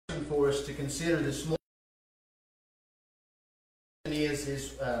for us to consider this morning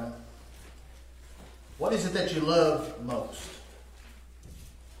is what is it that you love most?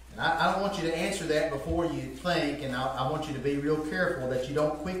 And I don't want you to answer that before you think, and I want you to be real careful that you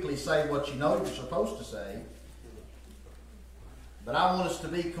don't quickly say what you know you're supposed to say. But I want us to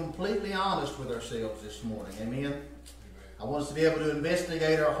be completely honest with ourselves this morning. Amen? I want us to be able to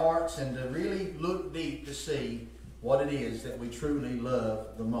investigate our hearts and to really look deep to see what it is that we truly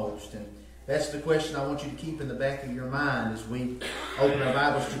love the most. And that's the question I want you to keep in the back of your mind as we open our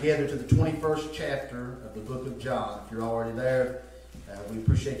Bibles together to the 21st chapter of the book of John. If you're already there, we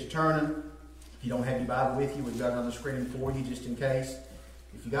appreciate you turning. If you don't have your Bible with you, we've got it on the screen for you just in case.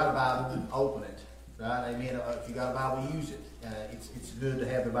 If you got a Bible, open it. Right? Amen. If you got a Bible, use it. It's good to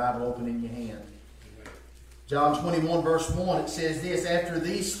have the Bible open in your hand. John 21 verse 1, it says this: After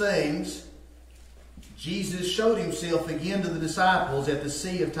these things, Jesus showed himself again to the disciples at the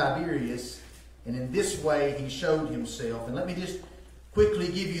Sea of Tiberias, and in this way he showed himself. And let me just quickly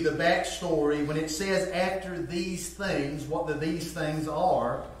give you the backstory. When it says after these things, what these things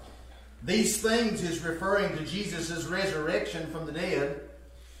are, these things is referring to Jesus' resurrection from the dead.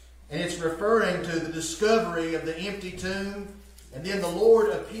 And it's referring to the discovery of the empty tomb. And then the Lord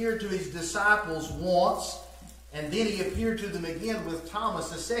appeared to his disciples once. And then he appeared to them again with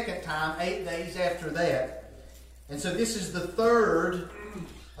Thomas a second time, 8 days after that. And so this is the third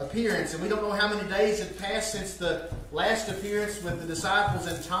appearance. And we don't know how many days have passed since the last appearance with the disciples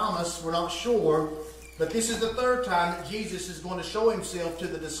and Thomas. We're not sure. But this is the third time that Jesus is going to show himself to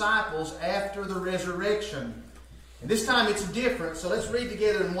the disciples after the resurrection. And this time it's different. So let's read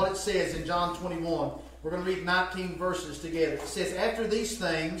together in what it says in John 21. We're going to read 19 verses together. It says, After these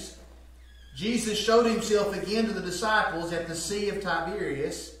things, Jesus showed himself again to the disciples at the Sea of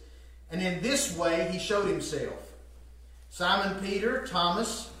Tiberias, and in this way he showed himself. Simon Peter,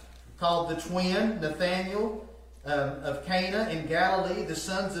 Thomas, called the twin, Nathanael of Cana in Galilee, the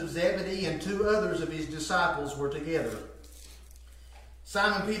sons of Zebedee, and 2 others of his disciples were together.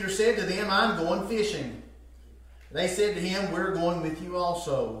 Simon Peter said to them, I'm going fishing. They said to him, We're going with you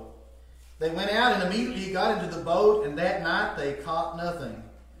also. They went out and immediately got into the boat, and that night they caught nothing.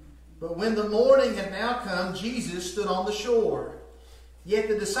 But when the morning had now come, Jesus stood on the shore. Yet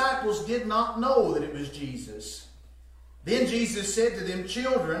the disciples did not know that it was Jesus. Then Jesus said to them,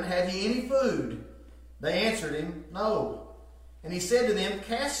 Children, have ye any food? They answered him, No. And he said to them,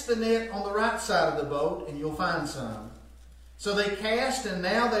 Cast the net on the right side of the boat, and you'll find some. So they cast, and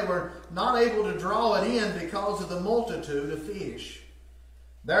now they were not able to draw it in because of the multitude of fish.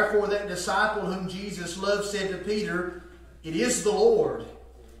 Therefore that disciple whom Jesus loved said to Peter, It is the Lord.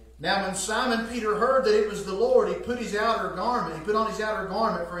 Now when Simon Peter heard that it was the Lord, he put on his outer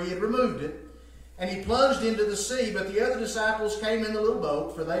garment, for he had removed it, and he plunged into the sea. But the other disciples came in the little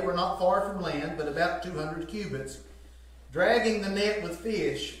boat, for they were not far from land, but about 200 cubits, dragging the net with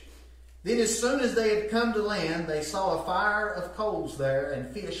fish. Then as soon as they had come to land, they saw a fire of coals there,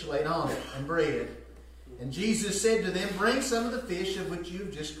 and fish laid on it, and bread. And Jesus said to them, Bring some of the fish of which you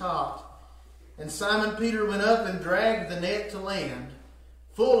have just caught. And Simon Peter went up and dragged the net to land,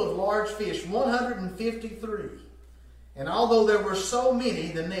 full of large fish, 153. And although there were so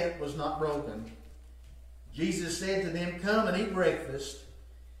many, the net was not broken. Jesus said to them, Come and eat breakfast.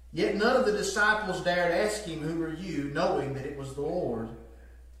 Yet none of the disciples dared ask him, Who are you? Knowing that it was the Lord.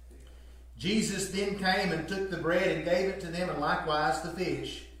 Jesus then came and took the bread and gave it to them, and likewise the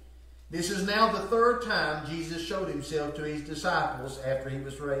fish. This is now the third time Jesus showed himself to his disciples after he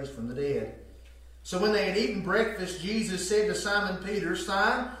was raised from the dead. So when they had eaten breakfast, Jesus said to Simon Peter,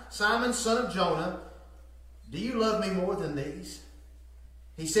 Simon, son of Jonah, do you love me more than these?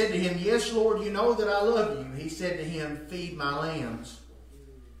 He said to him, Yes, Lord, you know that I love you. He said to him, Feed my lambs.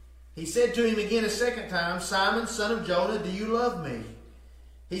 He said to him again a second time, Simon, son of Jonah, do you love me?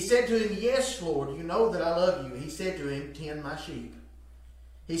 He said to him, Yes, Lord, you know that I love you. He said to him, Tend my sheep.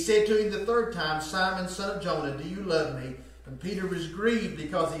 He said to him the third time, Simon, son of Jonah, do you love me? And Peter was grieved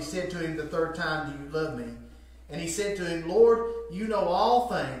because he said to him the third time, Do you love me? And he said to him, Lord, you know all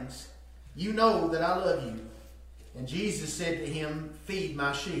things. You know that I love you. And Jesus said to him, Feed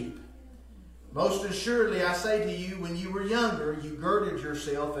my sheep. Most assuredly I say to you, when you were younger, you girded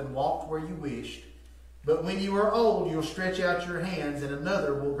yourself and walked where you wished. But when you are old, you'll stretch out your hands, and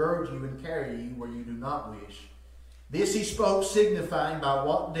another will gird you and carry you where you do not wish. This he spoke, signifying by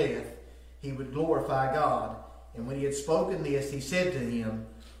what death he would glorify God. And when he had spoken this, he said to him,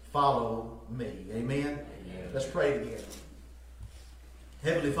 Follow me. Amen? Amen. Let's pray together.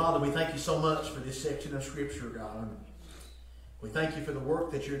 Heavenly Father, we thank you so much for this section of Scripture, God. We thank you for the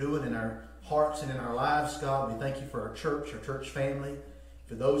work that you're doing in our hearts and in our lives, God. We thank you for our church family.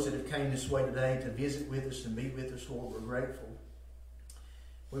 For those that have came this way today to visit with us and be with us, Lord, we're grateful.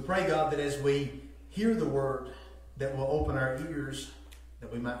 We pray, God, that as we hear the word, that will open our ears,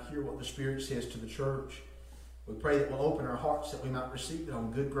 that we might hear what the Spirit says to the church. We pray that we'll open our hearts, that we might receive it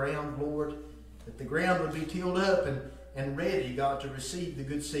on good ground, Lord, that the ground would be tilled up and ready, God, to receive the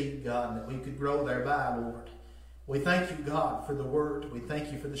good seed, God, and that we could grow thereby, Lord. We thank you, God, for the word. We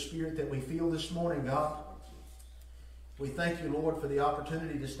thank you for the Spirit that we feel this morning, God. We thank you, Lord, for the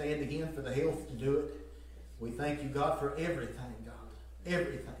opportunity to stand again, for the health to do it. We thank you, God, for everything, God.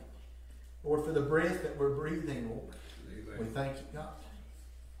 Everything. Lord, for the breath that we're breathing, Lord. We thank you, God.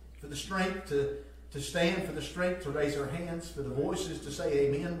 For the strength to stand, for the strength to raise our hands, for the voices to say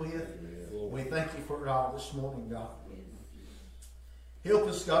amen with. We thank you for it all this morning, God. Help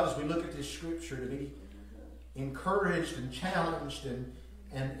us, God, as we look at this scripture, to be encouraged and challenged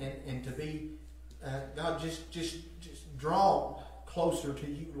and to be, God, just drawn closer to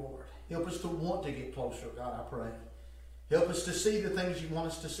you, Lord. Help us to want to get closer, God, I pray. Help us to see the things you want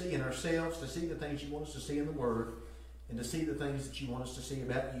us to see in ourselves, to see the things you want us to see in the Word, and to see the things that you want us to see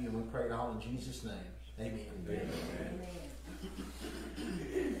about you. And we pray it all in Jesus' name. Amen.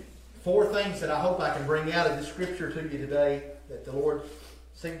 Amen. 4 things that I hope I can bring out of the scripture to you today that the Lord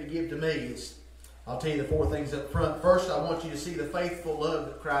seemed to give to me. I'll tell you the 4 things up front. First, I want you to see the faithful love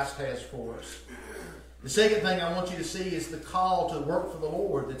that Christ has for us. The second thing I want you to see is the call to work for the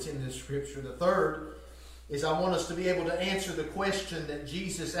Lord that's in this scripture. The third is I want us to be able to answer the question that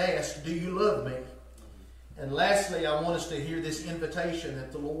Jesus asked, do you love me? And lastly, I want us to hear this invitation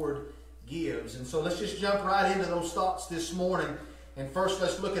that the Lord gives. And so let's just jump right into those thoughts this morning. And first,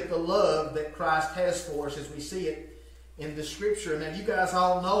 let's look at the love that Christ has for us as we see it in the scripture. Now, you guys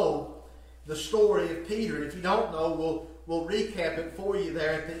all know the story of Peter. And if you don't know, we'll recap it for you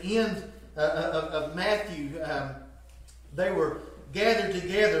there. At the end of Matthew, they were gathered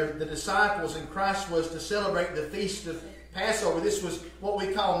together, the disciples, and Christ was to celebrate the feast of Passover. This was what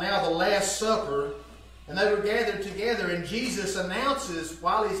we call now the Last Supper. And they were gathered together, and Jesus announces,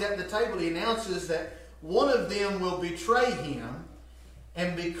 while he's at the table, he announces that one of them will betray him.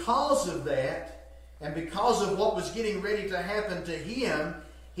 And because of that, and because of what was getting ready to happen to him,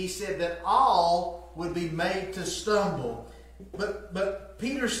 he said that all would be made to stumble. But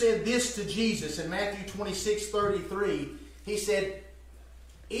Peter said this to Jesus in Matthew 26:33. He said,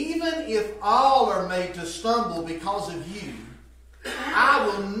 even if all are made to stumble because of you, I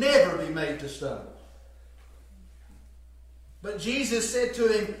will never be made to stumble. But Jesus said to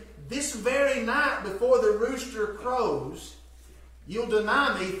him, this very night before the rooster crows, you'll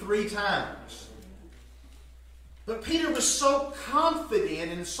deny me 3 times. But Peter was so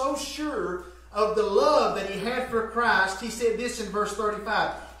confident and so sure of the love that he had for Christ, he said this in verse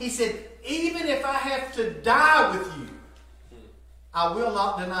 35. He said, even if I have to die with you, I will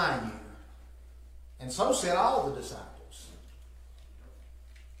not deny you. And so said all the disciples.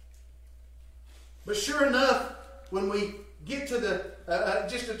 But sure enough, when we get to the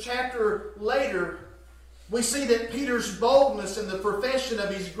just a chapter later, we see that Peter's boldness and the profession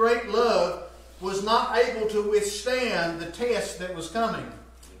of his great love was not able to withstand the test that was coming.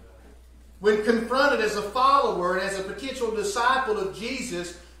 When confronted as a follower and as a potential disciple of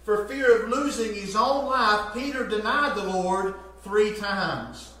Jesus for fear of losing his own life, Peter denied the Lord 3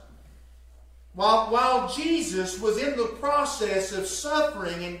 times. While Jesus was in the process of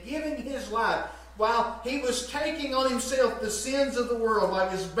suffering and giving his life, while he was taking on himself the sins of the world, while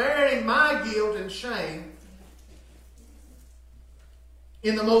he was bearing my guilt and shame,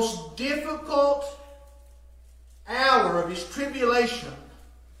 in the most difficult hour of his tribulation,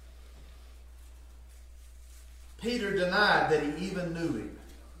 Peter denied that he even knew him.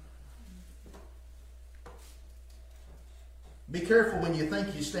 Be careful when you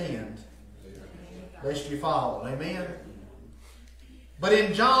think you stand, lest you fall. Amen? But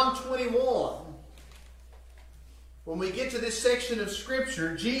in John 21, when we get to this section of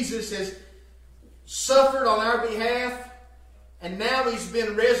Scripture, Jesus has suffered on our behalf, and now he's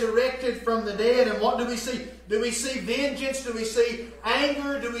been resurrected from the dead. And what do we see? Do we see vengeance? Do we see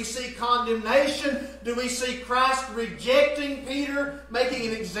anger? Do we see condemnation? Do we see Christ rejecting Peter, making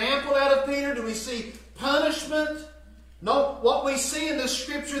an example out of Peter? Do we see punishment? No, what we see in the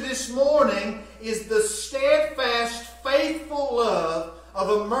Scripture this morning is the steadfast, faithful love of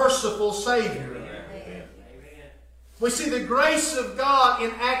a merciful Savior. Amen. We see the grace of God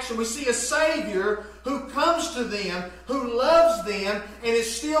in action. We see a Savior who comes to them, who loves them, and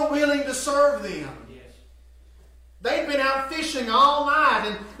is still willing to serve them. They'd been out fishing all night.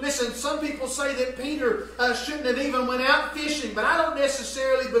 And listen, some people say that Peter shouldn't have even went out fishing, but I don't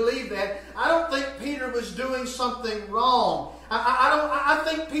necessarily believe that. I don't think Peter was doing something wrong. I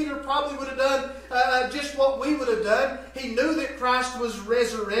think Peter probably would have done just what we would have done. He knew that Christ was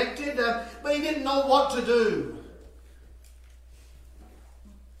resurrected, but he didn't know what to do.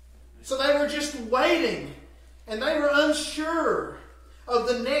 So they were just waiting, and they were unsure of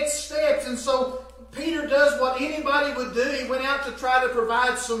the next steps. And so Peter does what anybody would do. He went out to try to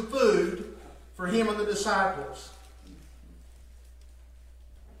provide some food for him and the disciples.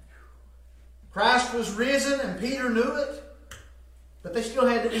 Christ was risen, and Peter knew it, but they still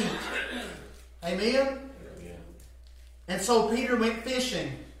had to eat. Amen? And so Peter went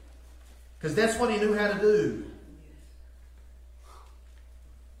fishing, because that's what he knew how to do.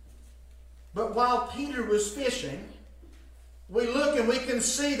 But while Peter was fishing, we look and we can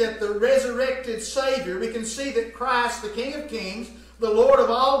see that the resurrected Savior, we can see that Christ, the King of Kings, the Lord of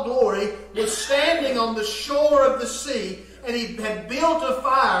all glory, was standing on the shore of the sea, and he had built a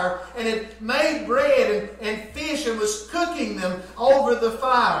fire and had made bread and fish and was cooking them over the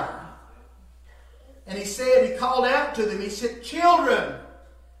fire. And he said, he called out to them, he said, "Children,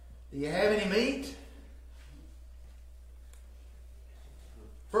 do you have any meat?"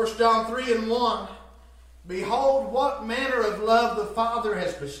 1 John 3:1. "Behold, what manner of love the Father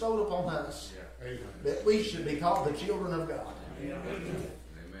has bestowed upon us, that we should be called the children of God." Amen.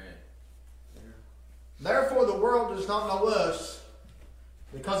 "Therefore the world does not know us,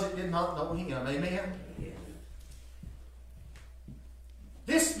 because it did not know Him." Amen.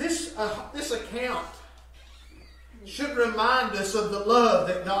 This account should remind us of the love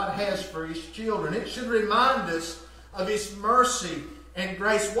that God has for His children. It should remind us of His mercy and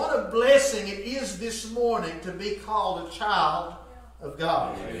grace. What a blessing it is this morning to be called a child of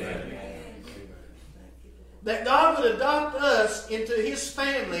God. Amen. That God would adopt us into His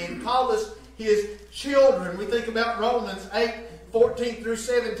family and call us His children. We think about Romans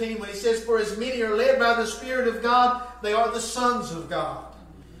 8:14-17 when he says, "For as many are led by the Spirit of God, they are the sons of God.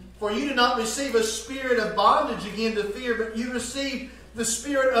 For you do not receive a spirit of bondage again to fear, but you receive the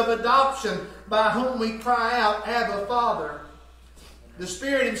Spirit of adoption, by whom we cry out, Abba, Father." The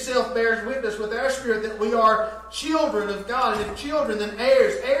Spirit Himself bears witness with our spirit that we are children of God, and if children, then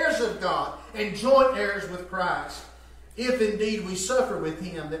heirs, heirs of God, and joint heirs with Christ, if indeed we suffer with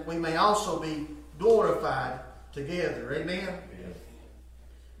Him, that we may also be glorified together. Amen? Yes.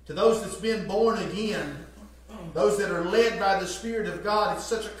 To those that's been born again, those that are led by the Spirit of God, it's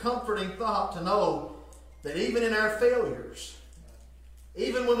such a comforting thought to know that even in our failures,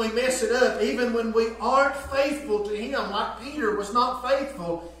 even when we mess it up, even when we aren't faithful to Him, like Peter was not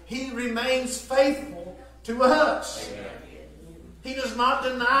faithful, He remains faithful to us. Amen. He does not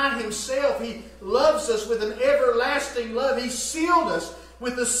deny Himself. He loves us with an everlasting love. He sealed us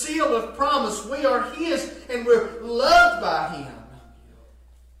with the seal of promise. We are His and we're loved by Him.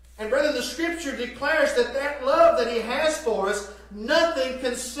 And brethren, the Scripture declares that that love that He has for us, nothing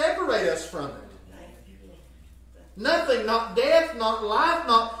can separate us from it. Nothing, not death, not life,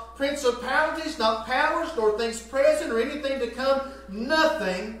 not principalities, not powers, nor things present or anything to come.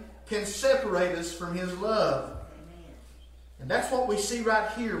 Nothing can separate us from His love. And that's what we see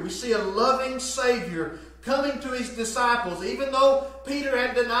right here. We see a loving Savior coming to His disciples. Even though Peter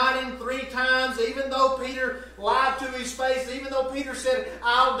had denied Him 3 times, even though Peter lied to His face, even though Peter said,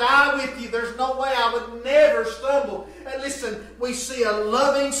 "I'll die with you, there's no way, I would never stumble." And listen, we see a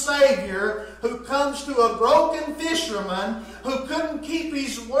loving Savior who comes to a broken fisherman who couldn't keep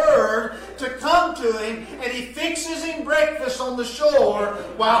his word to come to him, and He fixes him breakfast on the shore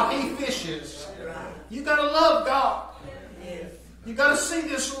while he fishes. You got to love God. You got to see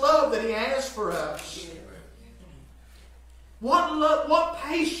this love that He has for us. What love, what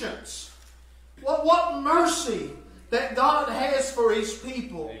patience, what mercy that God has for His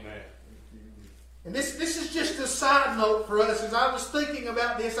people. Amen. And this is just a side note for us. As I was thinking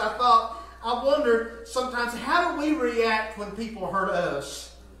about this, I wondered sometimes, how do we react when people hurt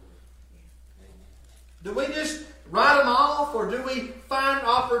us? Do we just write them off, or do we find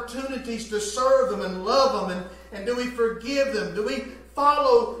opportunities to serve them and love them, and do we forgive them? Do we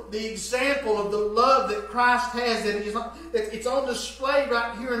follow the example of the love that Christ has, that it's on display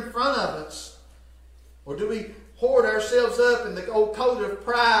right here in front of us? Or do we hoard ourselves up in the old coat of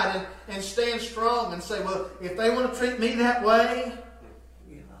pride and stand strong and say, "Well, if they want to treat me that way,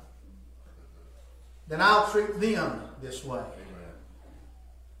 then I'll treat them this way"?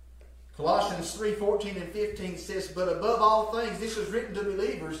 Colossians 3:14-15 says, "But above all things," this is written to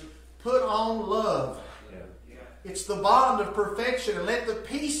believers, "put on love." It's the bond of perfection. And let the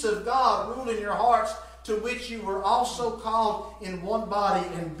peace of God rule in your hearts, to which you were also called in one body,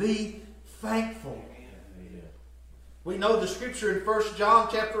 and be thankful. We know the scripture in 1 John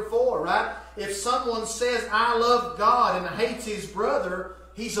chapter 4, right? If someone says, I love God, and hates his brother,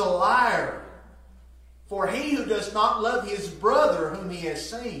 he's a liar. For he who does not love his brother whom he has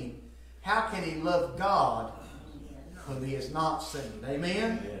seen, how can he love God whom he has not seen?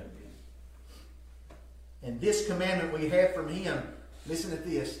 Amen? And this commandment we have from him, listen to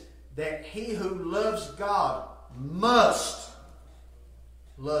this, that he who loves God must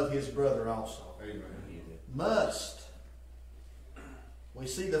love his brother also. Amen. Must. We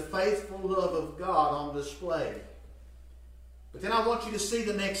see the faithful love of God on display. But then I want you to see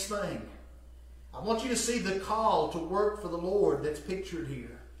the next thing. I want you to see the call to work for the Lord that's pictured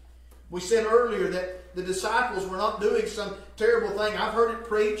here. We said earlier that the disciples were not doing some terrible thing. I've heard it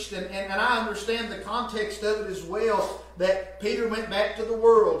preached, and I understand the context of it as well, that Peter went back to the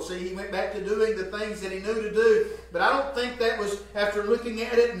world. See, he went back to doing the things that he knew to do. But I don't think that was, after looking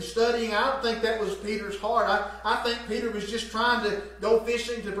at it and studying, I don't think that was Peter's heart. I think Peter was just trying to go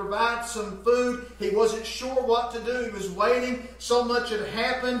fishing to provide some food. He wasn't sure what to do. He was waiting. So much had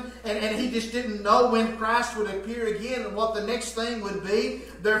happened, and he just didn't know when Christ would appear again and what the next thing would be.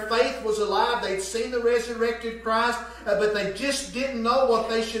 Their faith was alive. They'd seen the resurrected Christ, but they just didn't know what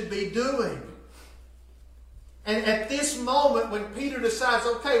they should be doing. And at this moment, when Peter decides,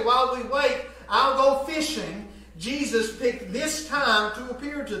 okay, while we wait, I'll go fishing, Jesus picked this time to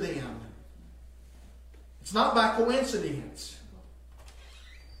appear to them. It's not by coincidence.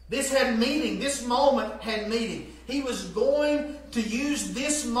 This had meaning. This moment had meaning. He was going to use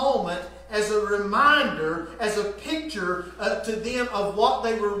this moment as a reminder, as a picture to them of what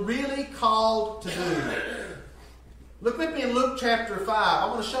they were really called to do. Look with me in Luke chapter 5. I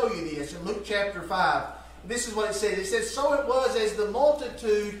want to show you this in Luke chapter 5. This is what it says. It says, so it was as the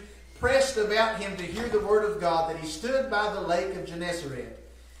multitude pressed about him to hear the word of God that he stood by the lake of Gennesaret.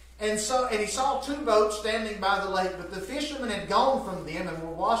 And he saw two boats standing by the lake, but the fishermen had gone from them and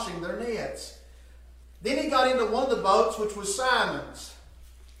were washing their nets. Then he got into one of the boats, which was Simon's.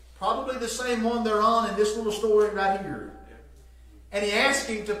 Probably the same one they're on in this little story right here. And he asked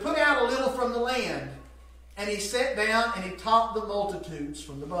him to put out a little from the land. And he sat down and he taught the multitudes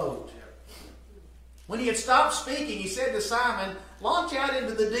from the boat. When he had stopped speaking, he said to Simon, launch out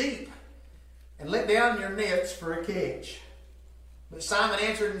into the deep and let down your nets for a catch. But Simon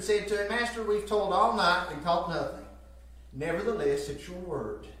answered and said to him, Master, we've toiled all night and caught nothing. Nevertheless, at your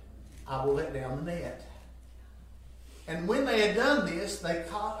word, I will let down the net. And when they had done this, they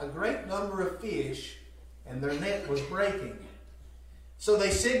caught a great number of fish, and their net was breaking. So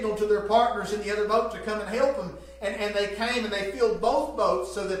they signaled to their partners in the other boat to come and help them. And they came and they filled both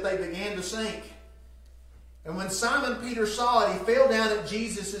boats so that they began to sink. And when Simon Peter saw it, he fell down at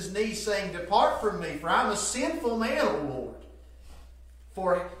Jesus' knees, saying, depart from me, for I'm a sinful man, O Lord.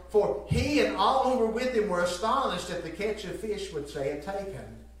 For he and all who were with him were astonished at the catch of fish which they had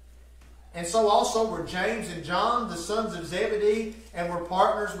taken. And so also were James and John, the sons of Zebedee, and were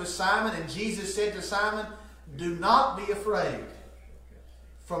partners with Simon. And Jesus said to Simon, do not be afraid.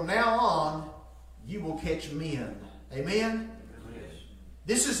 From now on, you will catch men. Amen?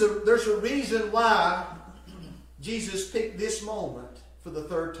 There's a reason why Jesus picked this moment for the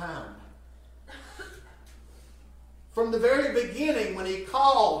third time. From the very beginning, when he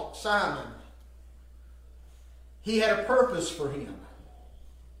called Simon, he had a purpose for him.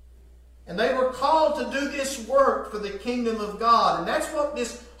 And they were called to do this work for the kingdom of God. And that's what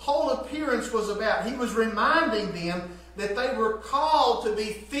this whole appearance was about. He was reminding them that they were called to be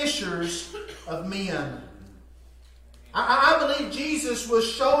fishers of men. I believe Jesus was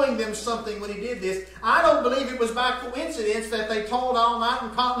showing them something when he did this. I don't believe it was by coincidence that they toiled all night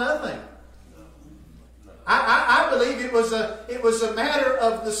and caught nothing. I believe it was a matter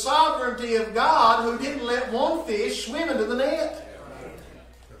of the sovereignty of God, who didn't let one fish swim into the net.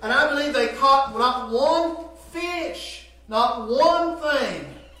 And I believe they caught not one fish, not one thing.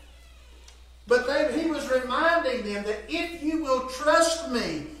 But he was reminding them that if you will trust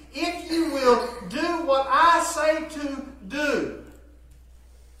me, if you will do what I say to do,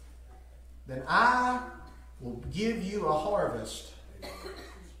 then I will give you a harvest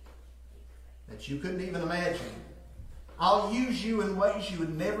that you couldn't even imagine. I'll use you in ways you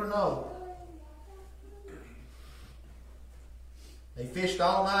would never know. They fished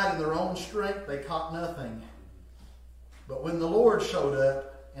all night in their own strength. They caught nothing. But when the Lord showed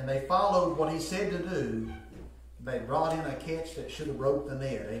up and they followed what he said to do, they brought in a catch that should have broke the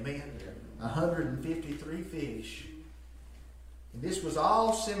net. Amen? 153 fish. And this was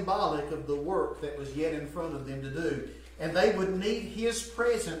all symbolic of the work that was yet in front of them to do. And they would need his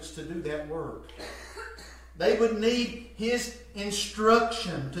presence to do that work. They would need His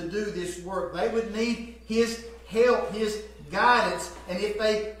instruction to do this work. They would need His help, His guidance. And if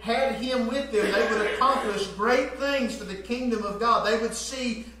they had Him with them, they would accomplish great things for the kingdom of God. They would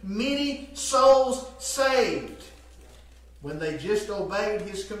see many souls saved when they just obeyed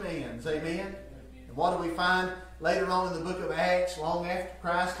His commands. Amen? And what do we find later on in the book of Acts, long after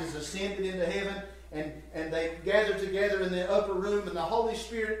Christ has ascended into heaven, and they gather together in the upper room, and the Holy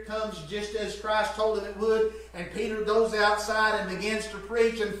Spirit comes just as Christ told him it would, and Peter goes outside and begins to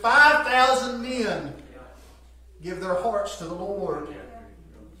preach, and 5,000 men give their hearts to the Lord.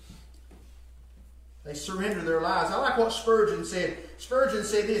 They surrender their lives. I like what Spurgeon said. Spurgeon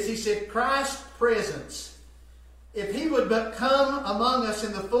said this. He said, Christ's presence, if He would but come among us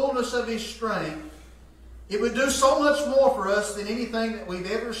in the fullness of His strength, it would do so much more for us than anything that we've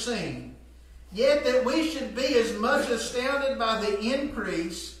ever seen. Yet that we should be as much astounded by the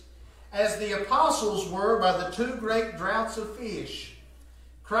increase as the apostles were by the 2 great draughts of fish.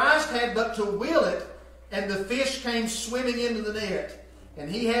 Christ had but to will it, and the fish came swimming into the net.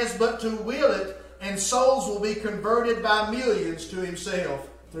 And He has but to will it, and souls will be converted by millions to Himself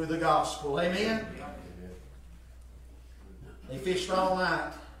through the gospel. Amen? They fished all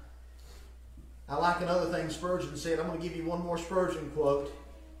night. I like another thing Spurgeon said. I'm going to give you one more Spurgeon quote.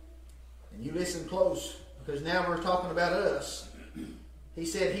 And you listen close, because now we're talking about us. He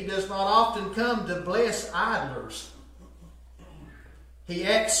said, He does not often come to bless idlers. He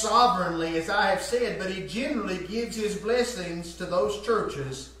acts sovereignly, as I have said, but He generally gives His blessings to those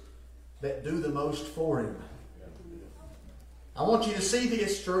churches that do the most for Him. I want you to see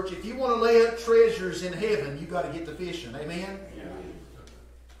this, church. If you want to lay up treasures in heaven, you've got to get to fishing. Amen?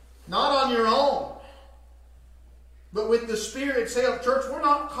 Not on your own, but with the Spirit's help. Church, we're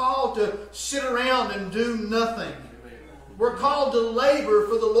not called to sit around and do nothing. We're called to labor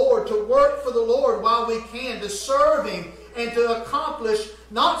for the Lord, to work for the Lord while we can, to serve Him, and to accomplish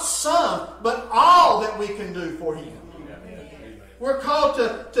not some, but all that we can do for Him. We're called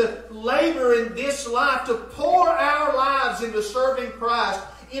to labor in this life, to pour our lives into serving Christ,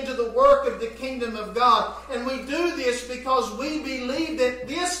 into the work of the kingdom of God. And we do this because we believe that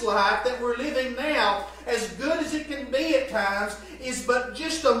this life that we're living now, as good as it can be at times, is but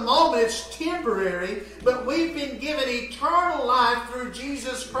just a moment. It's temporary, but we've been given eternal life through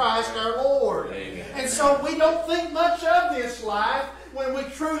Jesus Christ our Lord. Amen. And so we don't think much of this life when we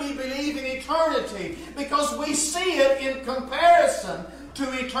truly believe in eternity, because we see it in comparison to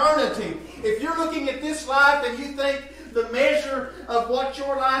eternity. If you're looking at this life and you think the measure of what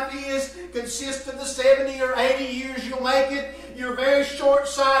your life is consists of the 70 or 80 years you'll make it, you're very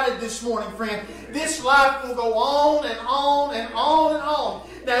short-sighted this morning, friend. This life will go on and on and on and on.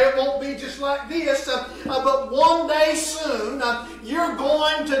 Now, it won't be just like this, but one day soon, you're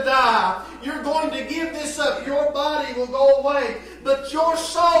going to die. You're going to give this up. Your body will go away. But your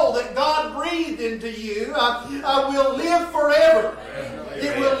soul that God breathed into you will live forever.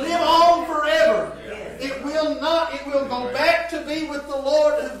 It will live on forever. It will not. It will go back to be with the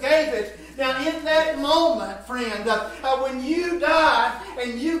Lord who gave it. Now, in that moment, friend, when you die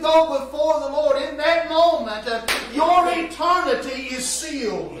and you go before the Lord, in that moment, your eternity is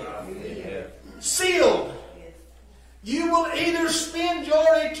sealed. Sealed. You will either spend your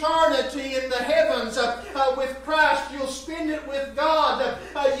eternity in the heavens with Christ. You'll spend it with God.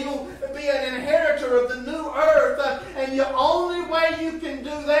 You'll be an inheritor of the new earth. And the only way you can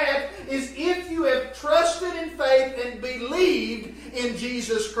do that is if you have trusted in faith and believed in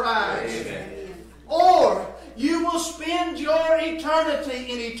Jesus Christ. Amen. Or you will spend your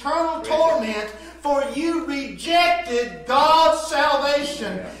eternity in eternal torment, for you rejected God's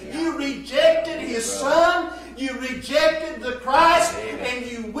salvation. You rejected His Son. You rejected the Christ, and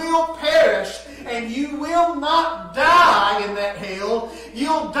you will perish, and you will not die in that hell.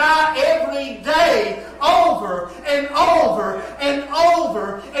 You'll die every day over and over and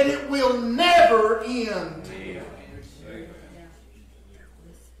over, and it will never end.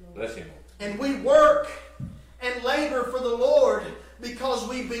 Bless Him. And we work and labor for the Lord because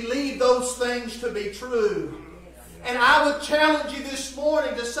we believe those things to be true. And I would challenge you this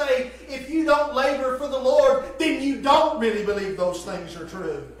morning to say, if you don't labor for the Lord, then you don't really believe those things are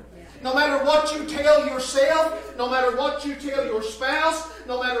true. No matter what you tell yourself, no matter what you tell your spouse,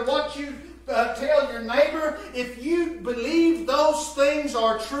 no matter what you tell your neighbor, if you believe those things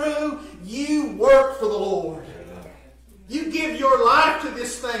are true, you work for the Lord. You give your life to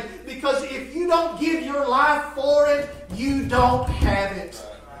this thing, because if you don't give your life for it, you don't have it.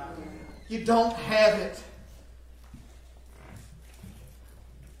 You don't have it.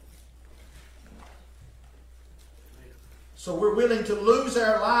 So we're willing to lose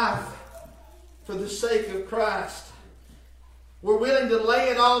our life for the sake of Christ. We're willing to lay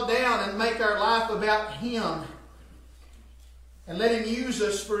it all down and make our life about Him and let Him use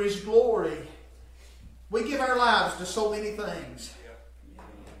us for His glory. We give our lives to so many things.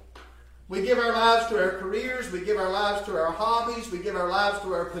 We give our lives to our careers. We give our lives to our hobbies. We give our lives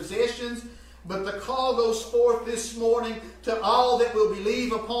to our possessions. But the call goes forth this morning to all that will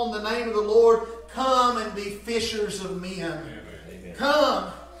believe upon the name of the Lord. Come and be fishers of men. Amen.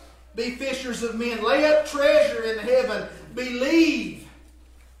 Come, be fishers of men. Lay up treasure in heaven. Believe.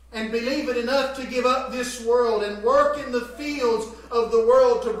 And believe it enough to give up this world and work in the fields of the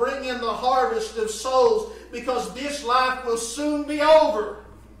world to bring in the harvest of souls, because this life will soon be over.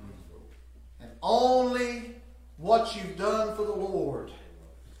 And only what you've done for the Lord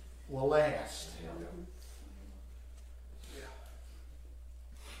will last.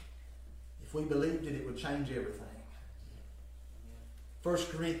 If we believed it, it would change everything. 1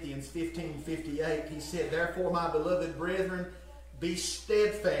 Corinthians 15:58, he said, "Therefore, my beloved brethren, be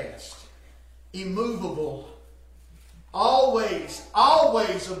steadfast, immovable, always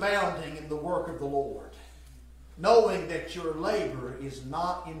abounding in the work of the Lord, knowing that your labor is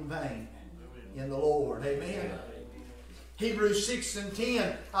not in vain in the Lord." Amen. Hebrews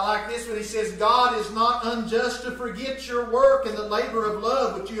 6:10, I like this one. He says, "God is not unjust to forget your work and the labor of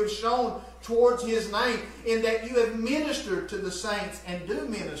love which you have shown towards His name, in that you have ministered to the saints and do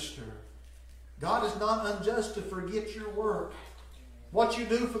minister." God is not unjust to forget your work. What you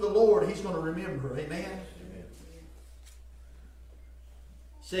do for the Lord, He's going to remember. Amen.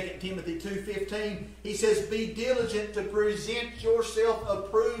 2 Timothy 2:15, he says, "Be diligent to present yourself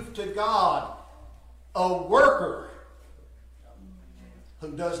approved to God, a worker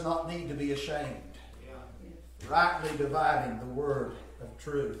who does not need to be ashamed, rightly dividing the word of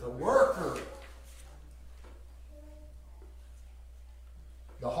truth." A worker.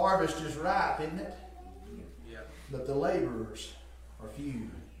 The harvest is ripe, isn't it? But the laborers are few.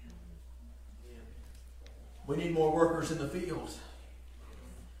 We need more workers in the fields.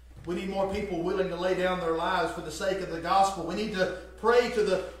 We need more people willing to lay down their lives for the sake of the gospel. We need to pray to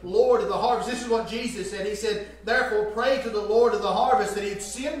the Lord of the harvest. This is what Jesus said. He said, "Therefore pray to the Lord of the harvest that He'd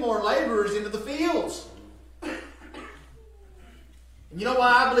send more laborers into the fields." And you know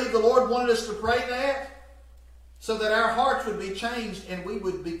why I believe the Lord wanted us to pray that? So that our hearts would be changed and we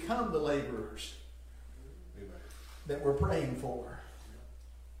would become the laborers that we're praying for.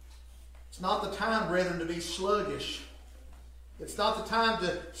 It's not the time, brethren, to be sluggish. It's not the time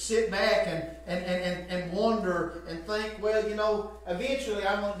to sit back and wonder and think, well, you know, eventually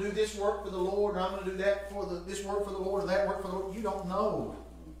I'm going to do this work for the Lord, or I'm going to do that this work for the Lord, or that work for the Lord. You don't know.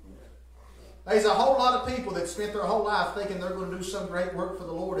 There's a whole lot of people that spent their whole life thinking they're going to do some great work for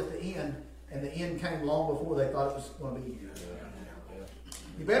the Lord at the end, and the end came long before they thought it was going to be.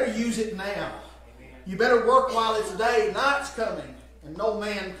 You better use it now. You better work while it's day. Night's coming, and no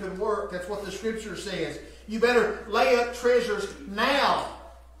man could work. That's what the Scripture says. You better lay up treasures now,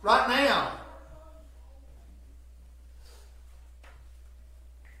 right now.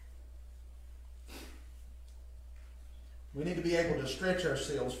 We need to be able to stretch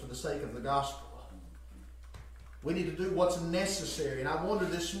ourselves for the sake of the gospel. We need to do what's necessary. And I wonder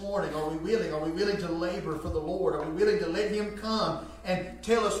this morning, are we willing? Are we willing to labor for the Lord? Are we willing to let Him come and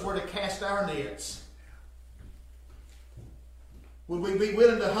tell us where to cast our nets? Would we be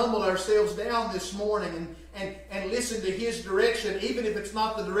willing to humble ourselves down this morning and listen to His direction, even if it's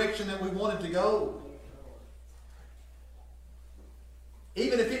not the direction that we wanted to go?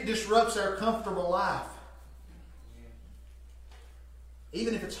 Even if it disrupts our comfortable life.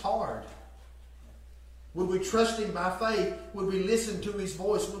 Even if it's hard. Would we trust Him by faith? Would we listen to His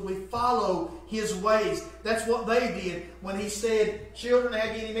voice? Would we follow His ways? That's what they did when He said, "Children,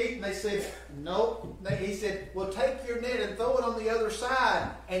 have you any meat?" And they said, "No." He said, "Well, take your net and throw it on the other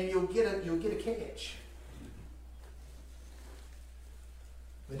side, and you'll get a catch."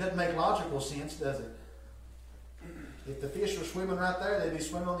 It doesn't make logical sense, does it? If the fish were swimming right there, they'd be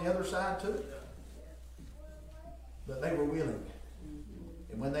swimming on the other side too. But they were willing.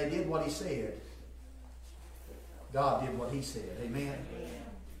 And when they did what He said, God did what He said. Amen.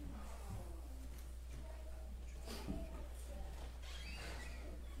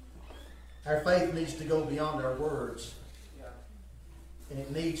 Our faith needs to go beyond our words. And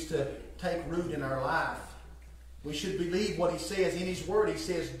it needs to take root in our life. We should believe what He says. In His Word, He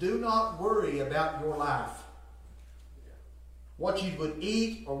says, "Do not worry about your life. What you would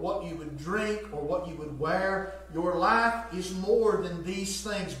eat, or what you would drink, or what you would wear. Your life is more than these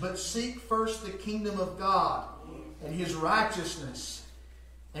things. But seek first the kingdom of God and His righteousness,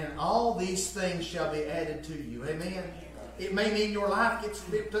 and all these things shall be added to you." Amen. It may mean your life gets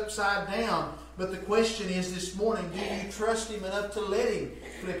flipped upside down. But the question is this morning, do you trust Him enough to let Him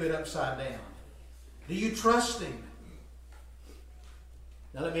flip it upside down? Do you trust Him?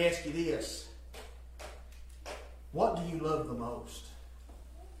 Now let me ask you this. What do you love the most?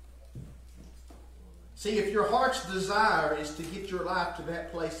 See, if your heart's desire is to get your life to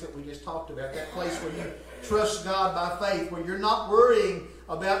that place that we just talked about, that place where you trust God by faith, where you're not worrying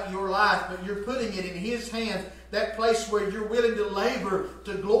about your life, but you're putting it in His hands, that place where you're willing to labor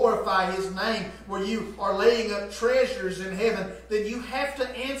to glorify His name, where you are laying up treasures in heaven, then you have to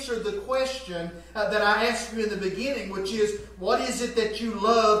answer the question that I asked you in the beginning, which is, what is it that you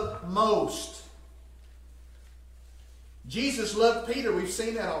love most? Jesus loved Peter. We've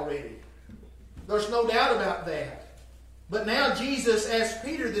seen that already. There's no doubt about that. But now Jesus asked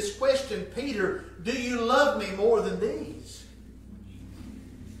Peter this question, Peter, do you love me more than these?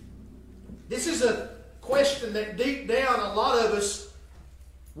 This is a question that deep down a lot of us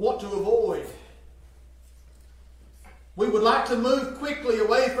want to avoid. We would like to move quickly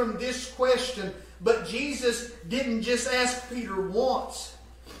away from this question, but Jesus didn't just ask Peter once.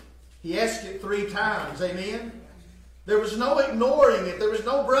 He asked it 3 times. Amen? There was no ignoring it. There was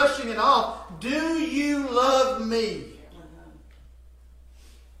no brushing it off. Do you love me?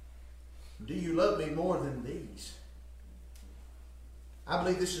 Do you love me more than these? I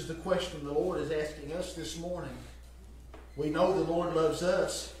believe this is the question the Lord is asking us this morning. We know the Lord loves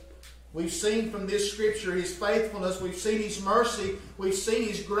us. We've seen from this Scripture His faithfulness. We've seen His mercy. We've seen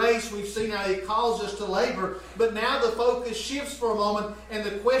His grace. We've seen how He calls us to labor. But now the focus shifts for a moment, and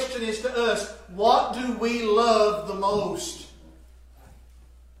the question is to us, what do we love the most?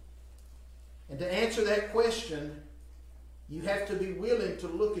 And to answer that question, you have to be willing to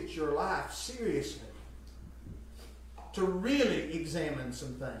look at your life seriously, to really examine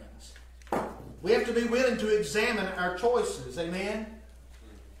some things. We have to be willing to examine our choices. Amen?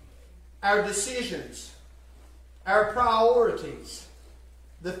 Our decisions, our priorities,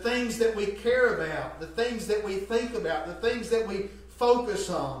 the things that we care about, the things that we think about, the things that we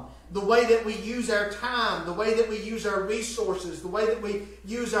focus on, the way that we use our time, the way that we use our resources, the way that we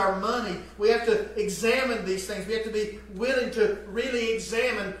use our money. We have to examine these things. We have to be willing to really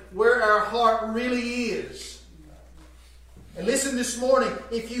examine where our heart really is. And listen this morning,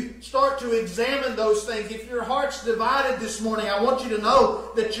 if you start to examine those things, if your heart's divided this morning, I want you to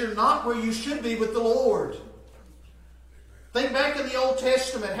know that you're not where you should be with the Lord. Think back in the Old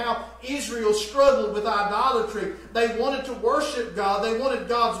Testament how Israel struggled with idolatry. They wanted to worship God. They wanted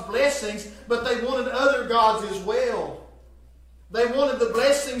God's blessings, but they wanted other gods as well. They wanted the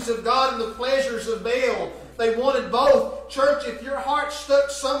blessings of God and the pleasures of Baal. They wanted both. Church, if your heart's stuck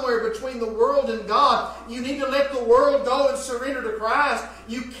somewhere between the world and God, you need to let the world go and surrender to Christ.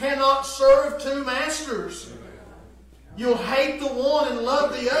 You cannot serve 2 masters. You'll hate the one and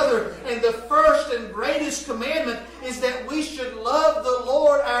love the other. And the first and greatest commandment is that we should love the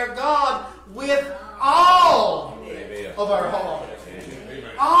Lord our God with all of our heart.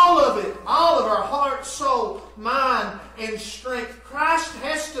 All of it. All of our heart, soul, mind, and strength. Christ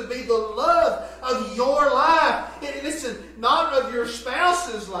has to be the love of your life. Listen, not of your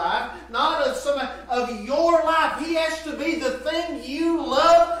spouse's life, not of somebody, of your life. He has to be the thing you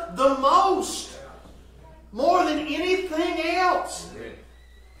love the most. More than anything else.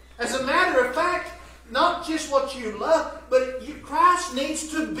 As a matter of fact, not just what you love, but Christ needs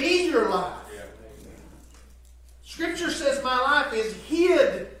to be your life. Scripture says my life is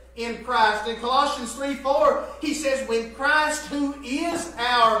hid in Christ. In Colossians 3:4, he says, when Christ, who is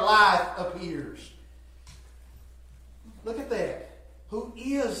our life, appears. Look at that. Who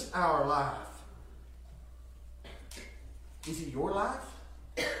is our life? Is he your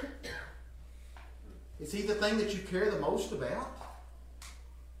life? Is he the thing that you care the most about?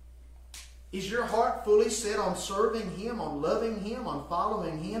 Is your heart fully set on serving him, on loving him, on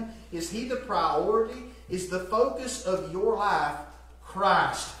following him? Is he the priority? Is the focus of your life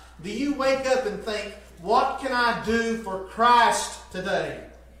Christ? Do you wake up and think, what can I do for Christ today?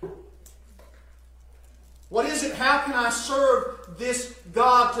 What is it? How can I serve this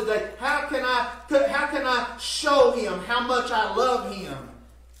God today? How can I show him how much I love him?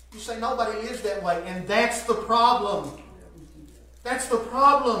 You say nobody lives that way, and that's the problem. That's the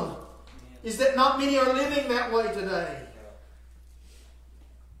problem. Is that not many are living that way today.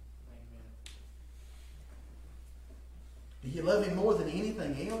 Do you love him more than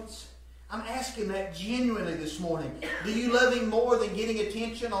anything else? I'm asking that genuinely this morning. Do you love him more than getting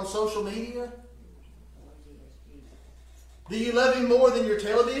attention on social media? Do you love him more than your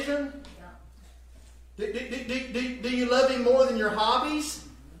television? Do you love him more than your hobbies?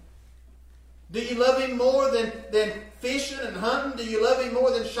 Do you love Him more than fishing and hunting? Do you love Him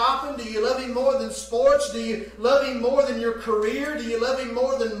more than shopping? Do you love Him more than sports? Do you love Him more than your career? Do you love Him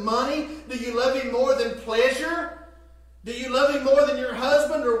more than money? Do you love Him more than pleasure? Do you love Him more than your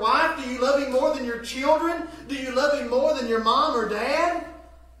husband or wife? Do you love Him more than your children? Do you love Him more than your mom or dad?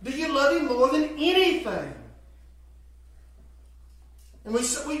 Do you love Him more than anything? And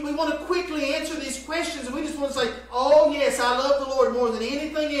we want to quickly answer these questions, and we just want to say, oh yes, I love the Lord more than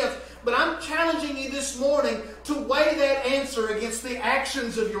anything else. But I'm challenging you this morning to weigh that answer against the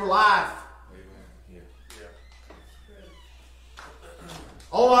actions of your life. Yeah.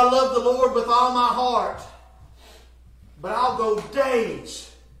 Oh, I love the Lord with all my heart. But I'll go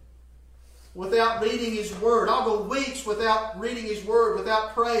days without reading His Word. I'll go weeks without reading His Word,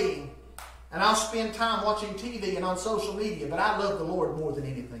 without praying. And I'll spend time watching TV and on social media. But I love the Lord more than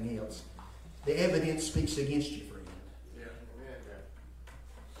anything else. The evidence speaks against you, friend.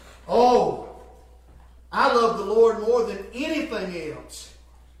 Oh, I love the Lord more than anything else.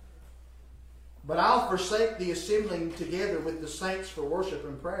 But I'll forsake the assembling together with the saints for worship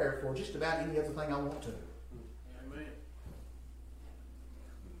and prayer for just about any other thing I want to. Amen.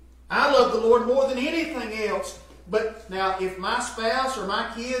 I love the Lord more than anything else. But now, if my spouse or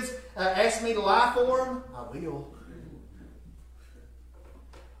my kids ask me to lie for them, I will.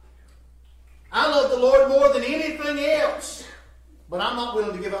 I love the Lord more than anything else. But I'm not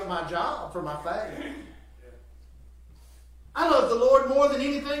willing to give up my job for my faith. I love the Lord more than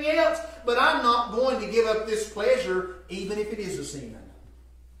anything else, but I'm not going to give up this pleasure even if it is a sin.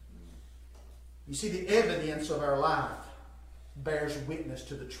 You see, the evidence of our life bears witness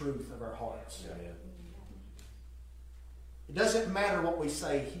to the truth of our hearts. Yeah. It doesn't matter what we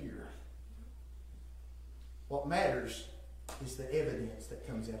say here. What matters is the evidence that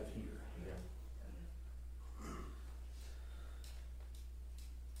comes out of here.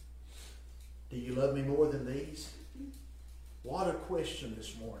 Do you love me more than these? What a question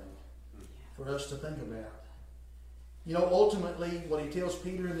this morning for us to think about. You know, ultimately, what he tells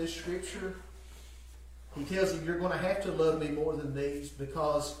Peter in this scripture, he tells him, you're going to have to love me more than these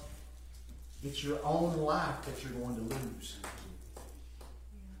because it's your own life that you're going to lose.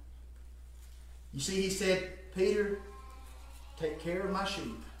 You see, he said, Peter, take care of my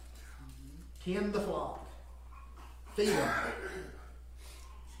sheep. Tend the flock. Feed them.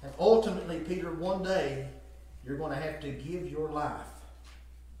 And ultimately, Peter, one day, you're going to have to give your life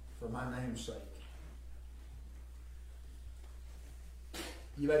for my name's sake.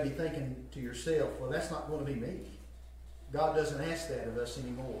 You may be thinking to yourself, well, that's not going to be me. God doesn't ask that of us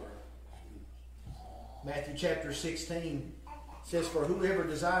anymore. Matthew chapter 16 says, for whoever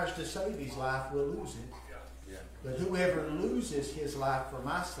desires to save his life will lose it. But whoever loses his life for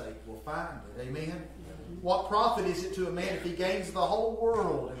my sake will find it. Amen? What profit is it to a man if he gains the whole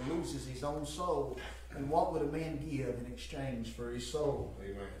world and loses his own soul? And what would a man give in exchange for his soul?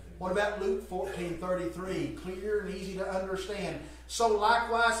 Amen. What about Luke 14:33? Clear and easy to understand. So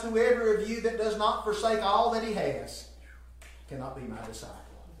likewise, whoever of you that does not forsake all that he has cannot be my disciple.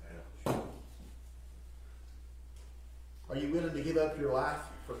 Are you willing to give up your life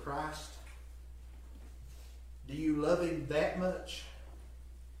for Christ? Do you love Him that much?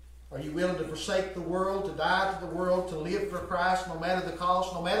 Are you willing to forsake the world, to die to the world, to live for Christ no matter the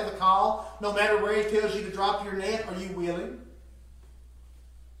cost, no matter the call, no matter where He tells you to drop your net? Are you willing?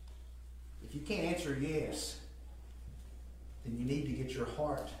 If you can't answer yes, then you need to get your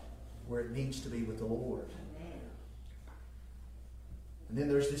heart where it needs to be with the Lord. And then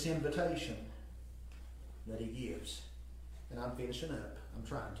there's this invitation that He gives. And I'm finishing up. I'm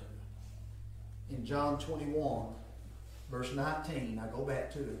trying to. In John 21, verse 19, I go back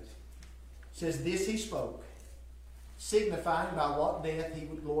to it. It says, this He spoke, signifying by what death He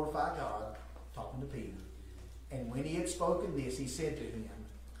would glorify God, talking to Peter. And when He had spoken this, He said to him,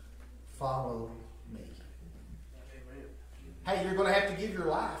 follow me. Hey, you're going to have to give your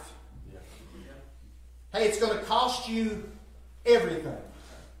life. Hey, it's going to cost you everything.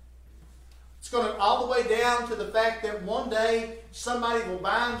 It's going to all the way down to the fact that one day somebody will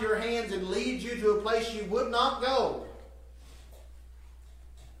bind your hands and lead you to a place you would not go.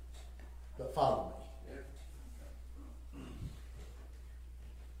 But follow me.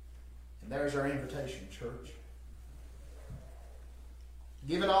 And there's our invitation, church.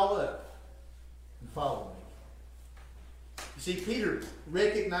 Give it all up and follow me. You see, Peter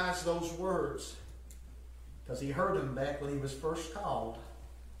recognized those words because he heard them back when he was first called.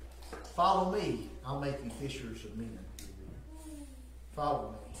 Follow me, I'll make you fishers of men.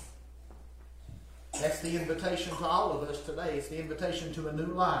 Follow me. That's the invitation to all of us today. It's the invitation to a new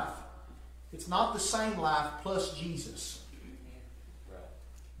life. It's not the same life plus Jesus.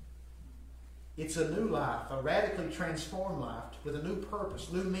 It's a new life, a radically transformed life with a new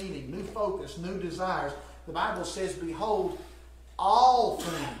purpose, new meaning, new focus, new desires. The Bible says, behold, all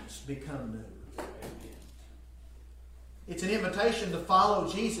things become new. It's an invitation to follow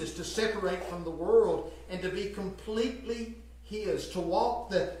Jesus, to separate from the world, and to be completely His, to walk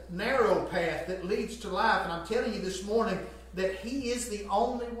the narrow path that leads to life. And I'm telling you this morning that He is the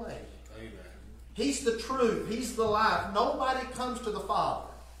only way. Amen. He's the truth. He's the life. Nobody comes to the Father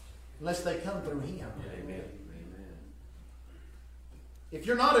unless they come through Him. Amen. If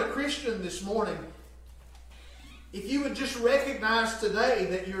you're not a Christian this morning, if you would just recognize today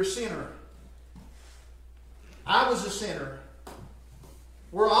that you're a sinner. I was a sinner.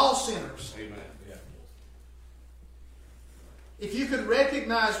 We're all sinners. Amen. Yeah. If you could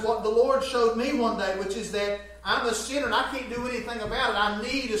recognize what the Lord showed me one day, which is that I'm a sinner and I can't do anything about it. I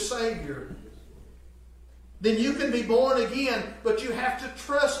need a Savior. Then you can be born again, but you have to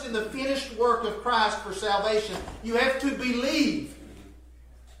trust in the finished work of Christ for salvation. You have to believe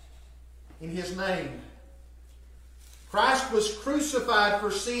in His name. Christ was crucified for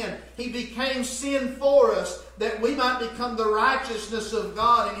sin. He became sin for us that we might become the righteousness of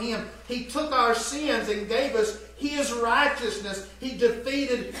God in Him. He took our sins and gave us His righteousness. He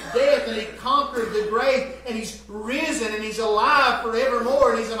defeated death and He conquered the grave, and He's risen and He's alive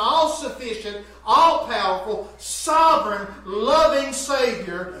forevermore. And He's an all-sufficient, all-powerful, sovereign, loving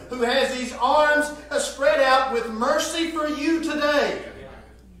Savior who has His arms spread out with mercy for you today.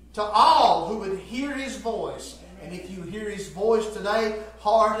 To all who would hear His voice. And if you hear His voice today,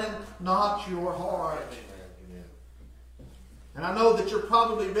 harden not your heart. And I know that you're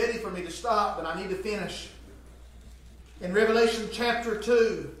probably ready for me to stop, but I need to finish. In Revelation chapter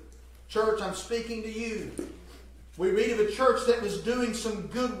 2, church, I'm speaking to you. We read of a church that was doing some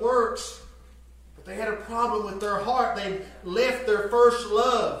good works, but they had a problem with their heart. They left their first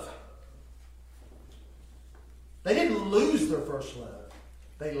love. They didn't lose their first love.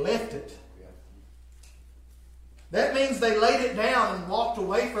 They left it. That means they laid it down and walked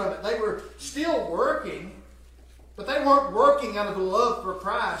away from it. They were still working, but they weren't working out of a love for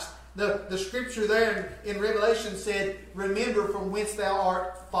Christ. The scripture there in Revelation said, remember from whence thou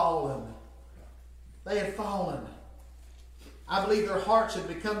art fallen. They had fallen. I believe their hearts had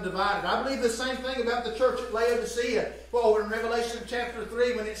become divided. I believe the same thing about the church at Laodicea. Well, over in Revelation chapter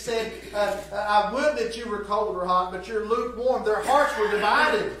 3 when it said, I would that you were cold or hot, but you're lukewarm. Their hearts were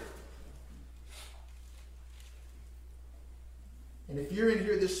divided. And if you're in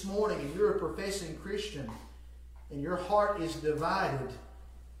here this morning and you're a professing Christian and your heart is divided,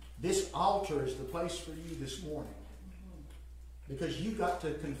 this altar is the place for you this morning. Because you've got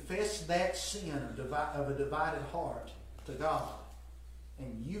to confess that sin of a divided heart to God.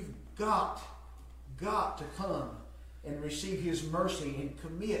 And you've got to come and receive His mercy and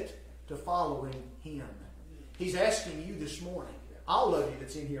commit to following Him. He's asking you this morning, all of you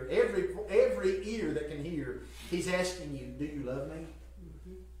that's in here, every ear that can hear, He's asking you, do you love me?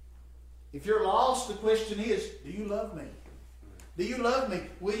 If you're lost, the question is, do you love me? Do you love me?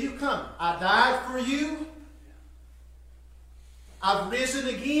 Will you come? I died for you. I've risen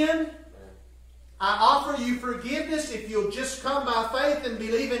again. I offer you forgiveness if you'll just come by faith and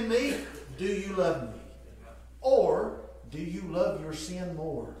believe in me. Do you love me? Or do you love your sin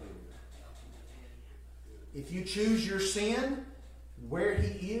more? If you choose your sin, where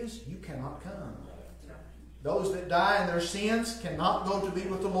He is, you cannot come. Those that die in their sins cannot go to be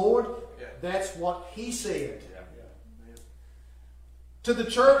with the Lord. That's what He said. To the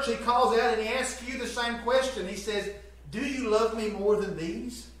church, He calls out and He asks you the same question. He says, do you love me more than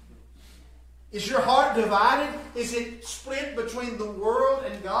these? Is your heart divided? Is it split between the world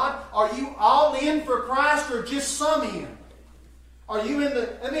and God? Are you all in for Christ or just some in? Are you in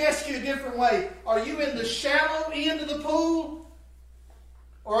the, let me ask you a different way. Are you in the shallow end of the pool?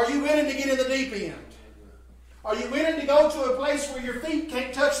 Or are you willing to get in the deep end? Are you willing to go to a place where your feet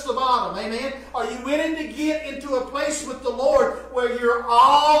can't touch the bottom? Amen? Are you willing to get into a place with the Lord where you're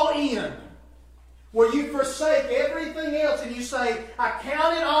all in? Where you forsake everything else and you say, I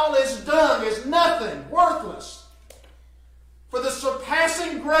count it all as dung, as nothing, worthless, for the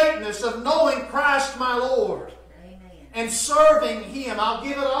surpassing greatness of knowing Christ my Lord. And serving Him. I'll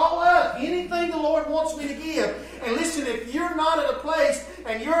give it all up. Anything the Lord wants me to give. And listen, if you're not at a place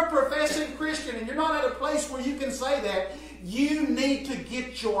and you're a professing Christian and you're not at a place where you can say that, you need to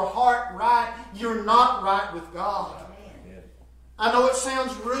get your heart right. You're not right with God. I know it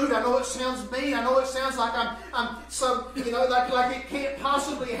sounds rude. I know it sounds mean. I know it sounds like I'm some, like it can't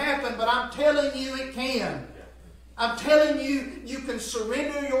possibly happen, but I'm telling you it can. I'm telling you, you can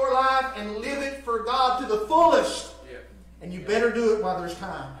surrender your life and live it for God to the fullest. And you better do it while there's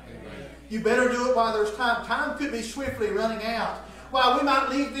time. You better do it while there's time. Time could be swiftly running out. While we might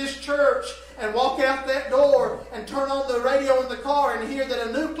leave this church and walk out that door and turn on the radio in the car and hear that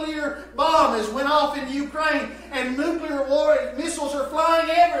a nuclear bomb has went off in Ukraine and nuclear war missiles are flying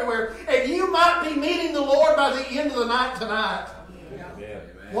everywhere, and you might be meeting the Lord by the end of the night tonight. Yeah.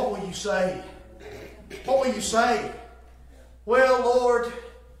 What will you say? What will you say? Well, Lord,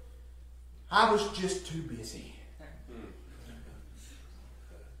 I was just too busy.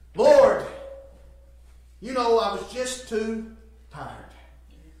 Lord, you know, I was just too tired.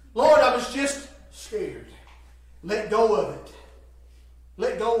 Lord, I was just scared. Let go of it.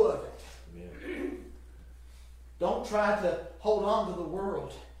 Let go of it. Yeah. Don't try to hold on to the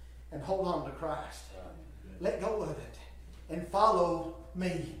world and hold on to Christ. Let go of it and follow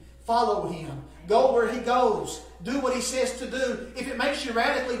me. Follow Him. Go where He goes. Do what He says to do. If it makes you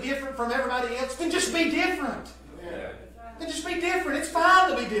radically different from everybody else, then just be different. Yeah. Then just be different. It's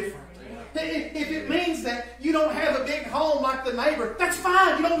fine to be different. If it means that you don't have a big home like the neighbor, that's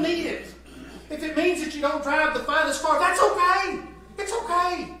fine. You don't need it. If it means that you don't drive the finest car, that's okay. It's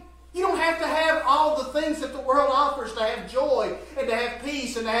okay. You don't have to have all the things that the world offers to have joy and to have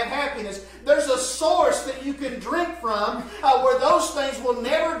peace and to have happiness. There's a source that you can drink from where those things will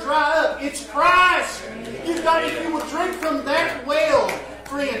never dry up. It's Christ. If you will drink from that well,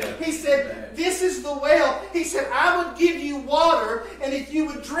 friend. He said, this is the well. He said, I would give you water, and if you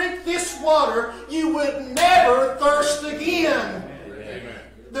would drink this water, you would never thirst again. Amen.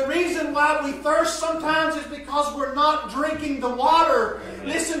 The reason why we thirst sometimes is because we're not drinking the water.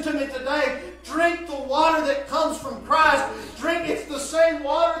 Listen to me today. Drink the water that comes from Christ. Drink, it's the same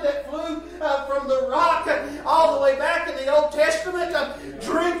water that flew from the rock all the way back in the Old Testament.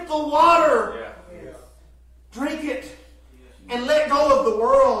 Drink the water. Drink it. And let go of the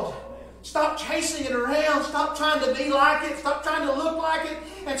world. Stop chasing it around. Stop trying to be like it. Stop trying to look like it.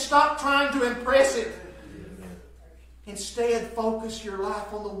 And stop trying to impress it. Instead, focus your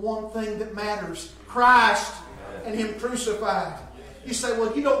life on the one thing that matters. Christ and Him crucified. You say,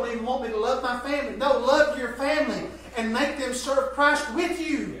 well, you don't even want me to love my family. No, love your family and make them serve Christ with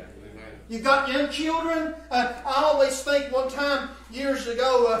you. You've got young children. I always think one time, years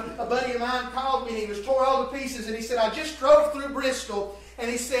ago, a buddy of mine called me and he was tore all to pieces, and he said, I just drove through Bristol, and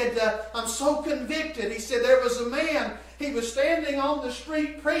he said, I'm so convicted. He said, there was a man, he was standing on the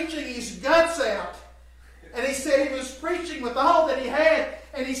street preaching his guts out. And he said he was preaching with all that he had,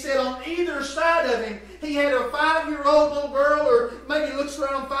 and he said on either side of him, he had a 5-year-old little girl, or maybe looks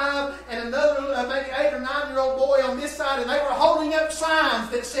around 5, and another maybe 8 or 9-year-old boy on this side, and they were holding up signs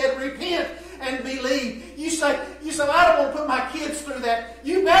that said, repent and believe. You say, I don't want to put my kids through that.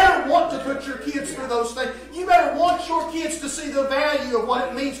 You better want to put your kids through those things. You better want your kids to see the value of what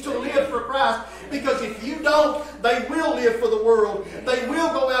it means to live for Christ. Because if you don't, they will live for the world. They will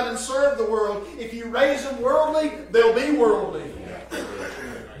go out and serve the world. If you raise them worldly, they'll be worldly.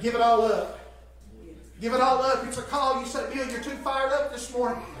 Give it all up. Give it all up. It's a call. You say, Bill, you're too fired up this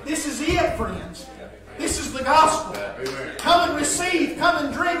morning. This is it, friends. This is the gospel. Come and receive. Come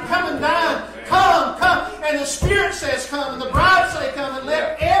and drink. Come and dine. Come, come. And the Spirit says come. And the bride say come. And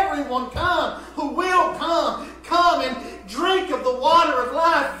let everyone come who will come. Come and drink of the water of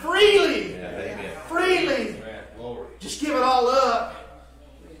life freely. Freely. Just give it all up.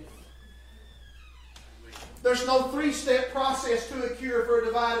 There's no 3-step process to a cure for a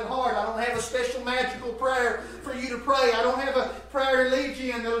divided heart. I don't have a special magical prayer for you to pray. I don't have a prayer in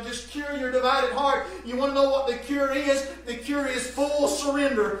Legion that'll just cure your divided heart. You want to know what the cure is? The cure is full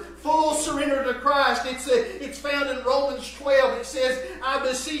surrender. Full surrender to Christ. It's found in Romans 12. It says, I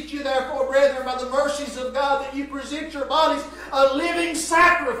beseech you therefore, brethren, by the mercies of God, that you present your bodies a living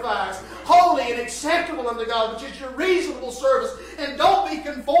sacrifice, holy and acceptable unto God, which is your reasonable service. And don't be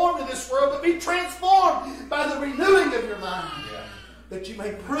conformed to this world, but be transformed by the renewing of your mind, that you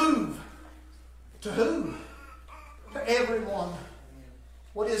may prove to who? To everyone.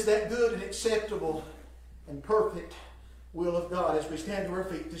 What is that good and acceptable and perfect will of God? As we stand to our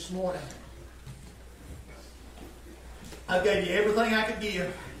feet this morning, I gave you everything I could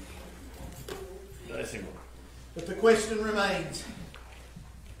give. But the question remains,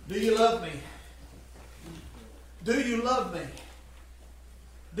 do you love me? Do you love me?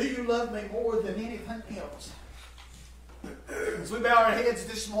 Do you love me more than anything else? As we bow our heads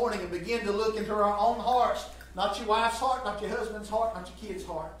this morning and begin to look into our own hearts, not your wife's heart, not your husband's heart, not your kids'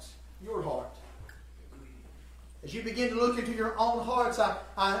 hearts, your heart. As you begin to look into your own hearts,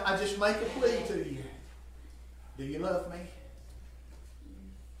 I just make a plea to you. Do you love me?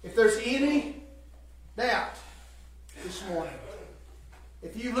 If there's any doubt this morning,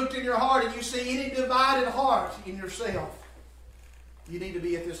 if you looked in your heart and you see any divided heart in yourself, you need to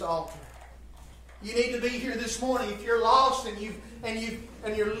be at this altar. You need to be here this morning. If you're lost and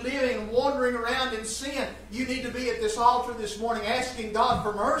you're living and wandering around in sin, you need to be at this altar this morning asking God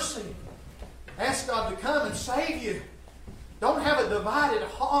for mercy. Ask God to come and save you. Don't have a divided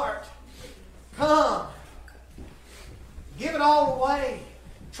heart. Come. Give it all away.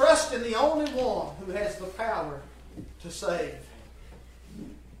 Trust in the only one who has the power to save.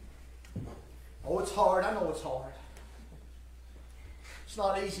 Oh, it's hard. I know it's hard. It's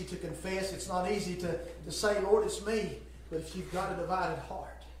not easy to confess. It's not easy to say, Lord, it's me. But if you've got a divided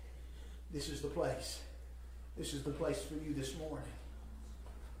heart, this is the place. This is the place for you this morning.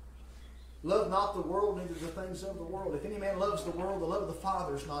 Love not the world, neither the things of the world. If any man loves the world, the love of the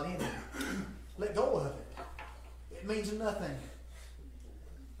Father is not in him. Let go of it. It means nothing.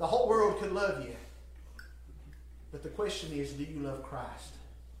 The whole world could love you. But the question is, do you love Christ?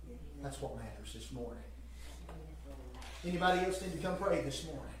 That's what matters this morning. Anybody else need to come pray this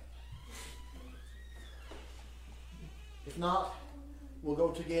morning? If not, we'll go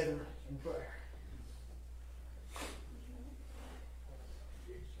together in prayer.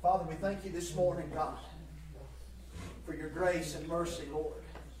 Father, we thank you this morning, God, for your grace and mercy, Lord.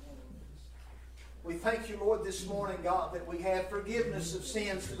 We thank you, Lord, this morning, God, that we have forgiveness of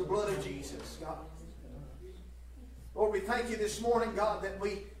sins through the blood of Jesus, God. Lord, we thank you this morning, God, that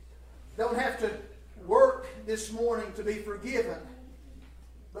we don't have to work this morning to be forgiven.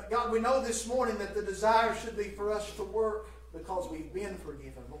 But God, we know this morning that the desire should be for us to work because we've been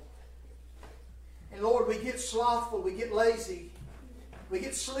forgiven, Lord. And Lord, we get slothful, we get lazy, we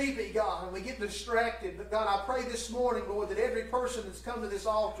get sleepy, God, and we get distracted. But God, I pray this morning, Lord, that every person that's come to this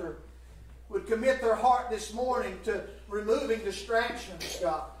altar would commit their heart this morning to removing distractions,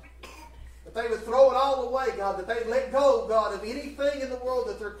 God. That they would throw it all away, God. That they'd let go, God, of anything in the world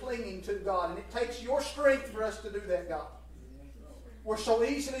that they're clinging to, God. And it takes your strength for us to do that, God. We're so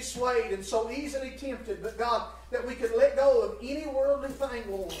easily swayed and so easily tempted. But God, that we could let go of any worldly thing,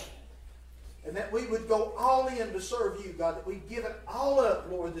 Lord. And that we would go all in to serve you, God. That we'd give it all up,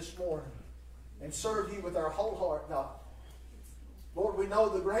 Lord, this morning. And serve you with our whole heart, God. Lord, we know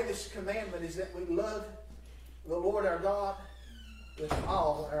the greatest commandment is that we love the Lord our God with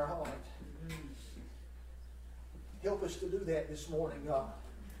all our heart. Help us to do that this morning, God.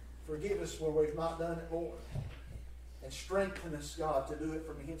 Forgive us where we've not done it, Lord. And strengthen us, God, to do it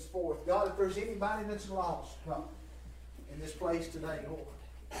from henceforth. God, if there's anybody that's lost, God, in this place today, Lord.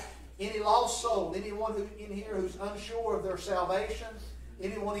 Any lost soul, anyone in here who's unsure of their salvation,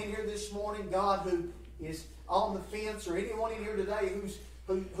 anyone in here this morning, God, who is on the fence, or anyone in here today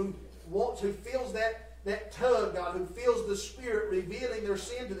who feels that tug, God, who feels the Spirit revealing their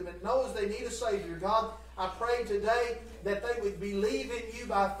sin to them and knows they need a Savior, God, I pray today that they would believe in you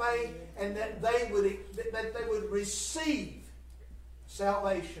by faith and that they would receive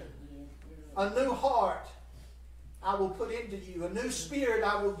salvation. A new heart I will put into you. A new spirit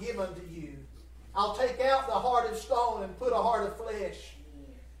I will give unto you. I'll take out the heart of stone and put a heart of flesh.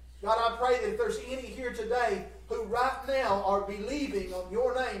 God, I pray that if there's any here today who right now are believing on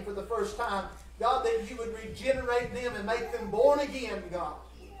your name for the first time, God, that you would regenerate them and make them born again, God.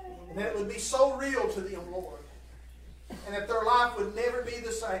 And that it would be so real to them, Lord. And that their life would never be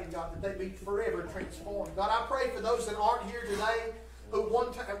the same, God, that they'd be forever transformed. God, I pray for those that aren't here today, who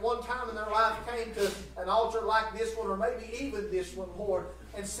at one time in their life came to an altar like this one, or maybe even this one, Lord,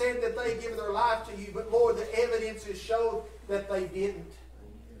 and said that they give their life to you. But, Lord, the evidence has showed that they didn't.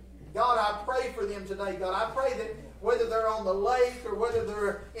 God, I pray for them today, God. I pray that whether they're on the lake or whether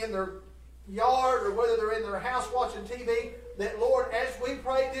they're in their yard or whether they're in their house watching TV, that, Lord, as we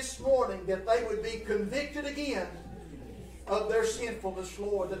pray this morning, that they would be convicted again of their sinfulness,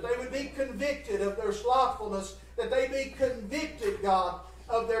 Lord. That they would be convicted of their slothfulness. That they be convicted, God,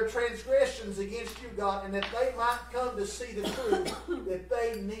 of their transgressions against you, God. And that they might come to see the truth that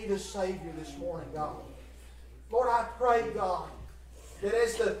they need a Savior this morning, God. Lord, I pray, God, that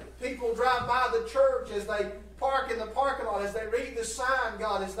as the people drive by the church, as they park in the parking lot, as they read the sign,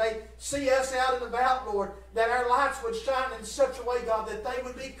 God, as they see us out and about, Lord, that our lights would shine in such a way, God, that they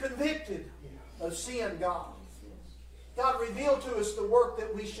would be convicted of sin, God. God, reveal to us the work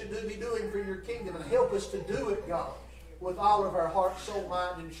that we should be doing for your kingdom and help us to do it, God, with all of our heart, soul,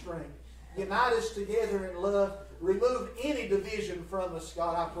 mind, and strength. Unite us together in love. Remove any division from us,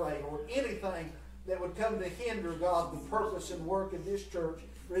 God, I pray, or anything that would come to hinder, God, the purpose and work of this church.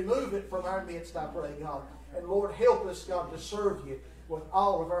 Remove it from our midst, I pray, God. And Lord, help us, God, to serve you with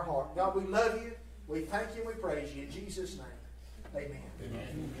all of our heart. God, we love you. We thank you and we praise you. In Jesus' name, amen.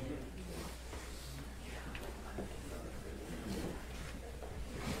 Amen.